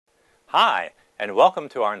Hi, and welcome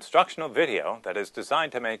to our instructional video that is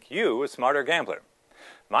designed to make you a smarter gambler.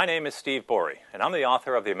 My name is Steve Borey, and I'm the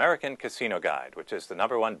author of the American Casino Guide, which is the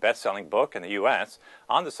 #1 best-selling book in the U.S.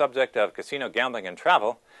 on the subject of casino gambling and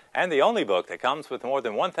travel, and the only book that comes with more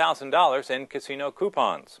than $1,000 in casino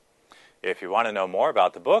coupons. If you want to know more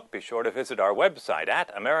about the book, be sure to visit our website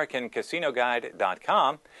at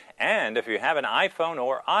americancasinoguide.com, and if you have an iPhone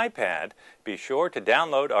or iPad, be sure to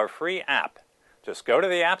download our free app. Just go to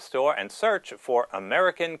the App Store and search for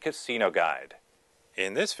American Casino Guide.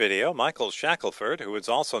 In this video, Michael Shackleford, who is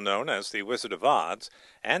also known as the Wizard of Odds,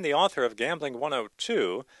 and the author of Gambling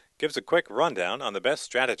 102, gives a quick rundown on the best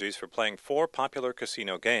strategies for playing 4 popular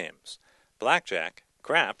casino games: Blackjack,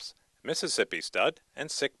 Craps, Mississippi Stud, and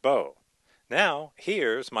Sic Bo. Now,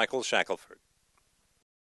 here's Michael Shackleford.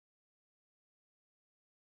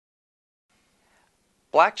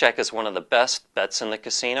 Blackjack is one of the best bets in the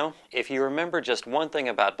casino. If you remember just one thing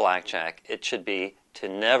about blackjack, it should be to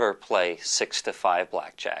never play 6 to 5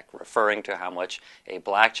 blackjack, referring to how much a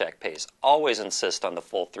blackjack pays. Always insist on the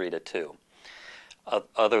full 3 to 2.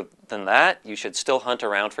 Other than that, you should still hunt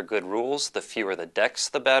around for good rules. The fewer the decks,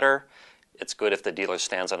 the better. It's good if the dealer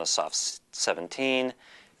stands on a soft 17.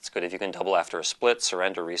 It's good if you can double after a split,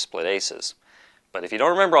 surrender, resplit aces. But if you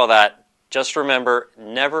don't remember all that, just remember,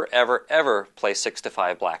 never, ever, ever play 6 to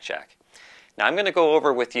 5 blackjack. Now I'm going to go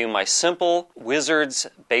over with you my simple Wizard's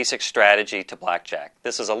basic strategy to blackjack.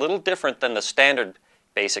 This is a little different than the standard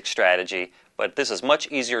basic strategy, but this is much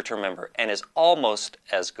easier to remember and is almost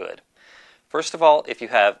as good. First of all, if you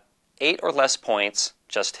have 8 or less points,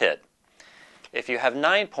 just hit. If you have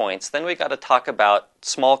 9 points, then we got to talk about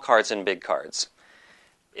small cards and big cards.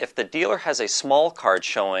 If the dealer has a small card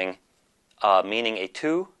showing, meaning a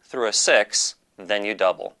 2 through a 6, then you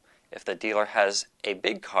double. If the dealer has a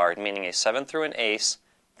big card, meaning a 7 through an ace,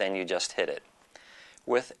 then you just hit it.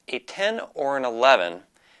 With a 10 or an 11,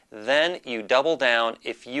 then you double down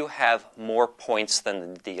if you have more points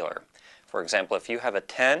than the dealer. For example, if you have a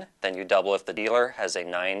 10, then you double if the dealer has a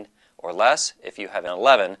 9 or less. If you have an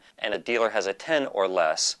 11 and a dealer has a 10 or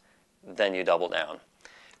less, then you double down.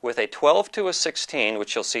 With a 12 to a 16,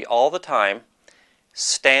 which you'll see all the time,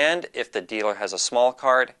 stand if the dealer has a small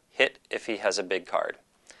card, hit if he has a big card.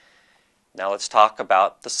 Now let's talk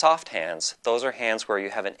about the soft hands. Those are hands where you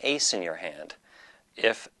have an ace in your hand.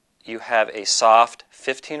 If you have a soft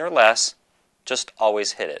 15 or less, just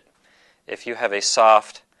always hit it. If you have a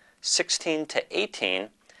soft 16 to 18,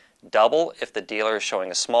 double if the dealer is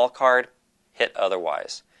showing a small card, hit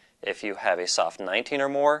otherwise. If you have a soft 19 or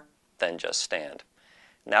more, then just stand.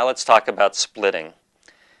 Now let's talk about splitting.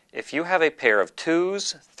 If you have a pair of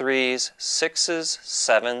 2s, 3s, 6s,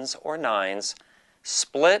 7s, or 9s,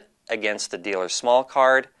 split against the dealer's small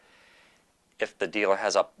card. If the dealer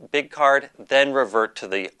has a big card, then revert to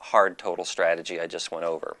the hard total strategy I just went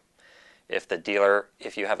over. If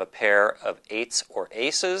you have a pair of 8s or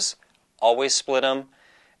aces, always split them,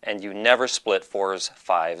 and you never split 4s,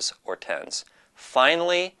 5s, or 10s.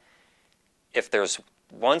 Finally, if there's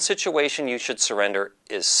one situation you should surrender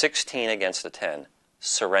is 16 against a 10.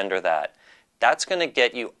 Surrender that. That's going to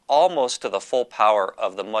get you almost to the full power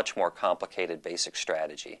of the much more complicated basic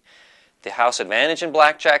strategy. The house advantage in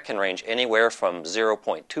blackjack can range anywhere from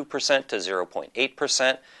 0.2% to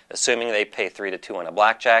 0.8%, assuming they pay 3 to 2 on a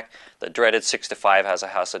blackjack. The dreaded 6 to 5 has a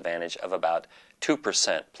house advantage of about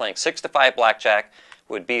 2%. Playing 6 to 5 blackjack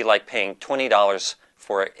would be like paying $20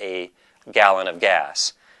 for a gallon of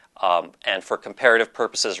gas. And for comparative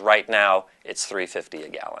purposes, right now, it's $3.50 a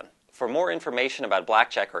gallon. For more information about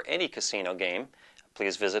blackjack or any casino game,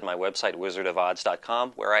 please visit my website,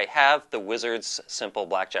 wizardofodds.com, where I have the Wizard's simple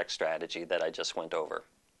blackjack strategy that I just went over.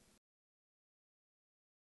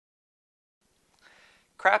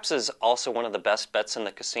 Craps is also one of the best bets in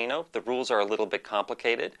the casino. The rules are a little bit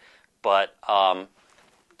complicated, but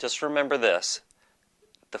just remember this.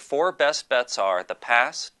 The 4 best bets are the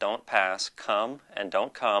pass, don't pass, come, and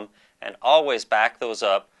don't come, and always back those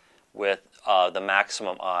up with the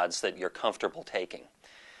maximum odds that you're comfortable taking.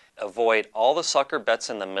 Avoid all the sucker bets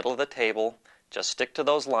in the middle of the table. Just stick to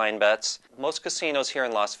those line bets. Most casinos here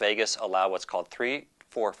in Las Vegas allow what's called 3,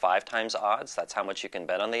 4, 5 times odds. That's how much you can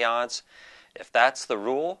bet on the odds. If that's the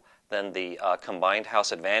rule, then the combined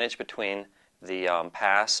house advantage between the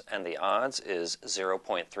pass and the odds is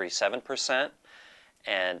 0.37%.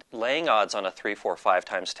 And laying odds on a 3, 4, 5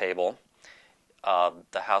 times table,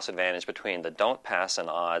 the house advantage between the don't pass and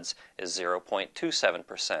odds is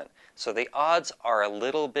 0.27%. So the odds are a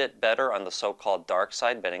little bit better on the so-called dark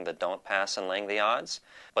side, betting the don't pass and laying the odds.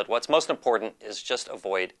 But what's most important is just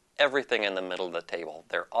avoid everything in the middle of the table.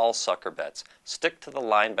 They're all sucker bets. Stick to the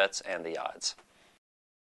line bets and the odds.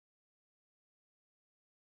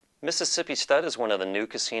 Mississippi Stud is one of the new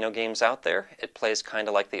casino games out there. It plays kind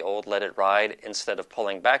of like the old Let It Ride. Instead of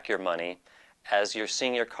pulling back your money, as you're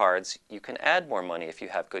seeing your cards, you can add more money if you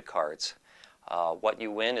have good cards. What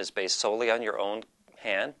you win is based solely on your own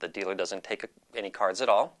hand. The dealer doesn't take any cards at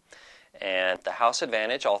all. And the house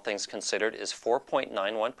advantage, all things considered, is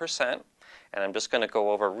 4.91%. And I'm just going to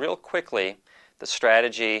go over real quickly the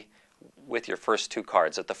strategy with your first two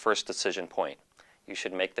cards at the first decision point. You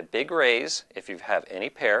should make the big raise if you have any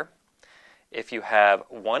pair. If you have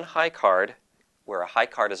one high card, where a high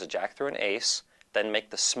card is a jack through an ace, then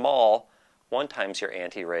make the small 1 times your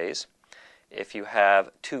ante raise. If you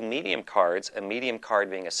have two medium cards, a medium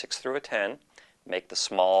card being a 6 through a 10, make the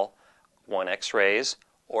small 1x raise,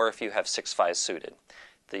 or if you have 6-5 suited.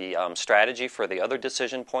 The strategy for the other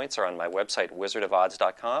decision points are on my website,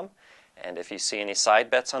 wizardofodds.com, and if you see any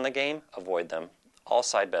side bets on the game, avoid them. All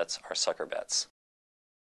side bets are sucker bets.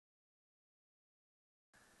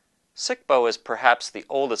 Sic Bo is perhaps the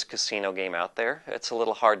oldest casino game out there. It's a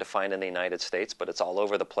little hard to find in the United States, but it's all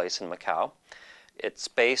over the place in Macau. It's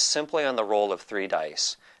based simply on the roll of 3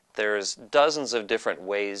 dice. There's dozens of different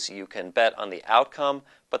ways you can bet on the outcome,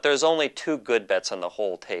 but there's only 2 good bets on the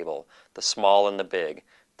whole table, the small and the big.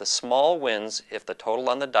 The small wins if the total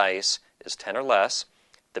on the dice is 10 or less.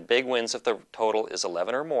 The big wins if the total is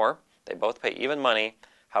 11 or more. They both pay even money.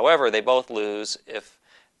 However, they both lose if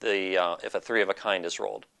a 3 of a kind is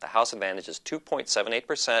rolled. The house advantage is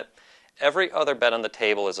 2.78%. Every other bet on the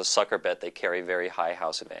table is a sucker bet. They carry very high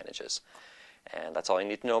house advantages. And that's all you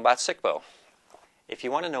need to know about Sic Bo. If you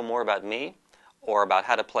want to know more about me or about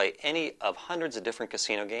how to play any of hundreds of different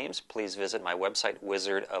casino games, please visit my website,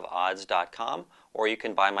 wizardofodds.com, or you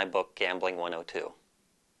can buy my book, Gambling 102.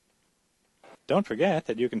 Don't forget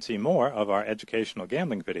that you can see more of our educational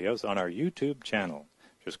gambling videos on our YouTube channel.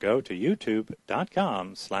 Just go to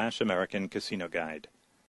youtube.com/American Casino Guide.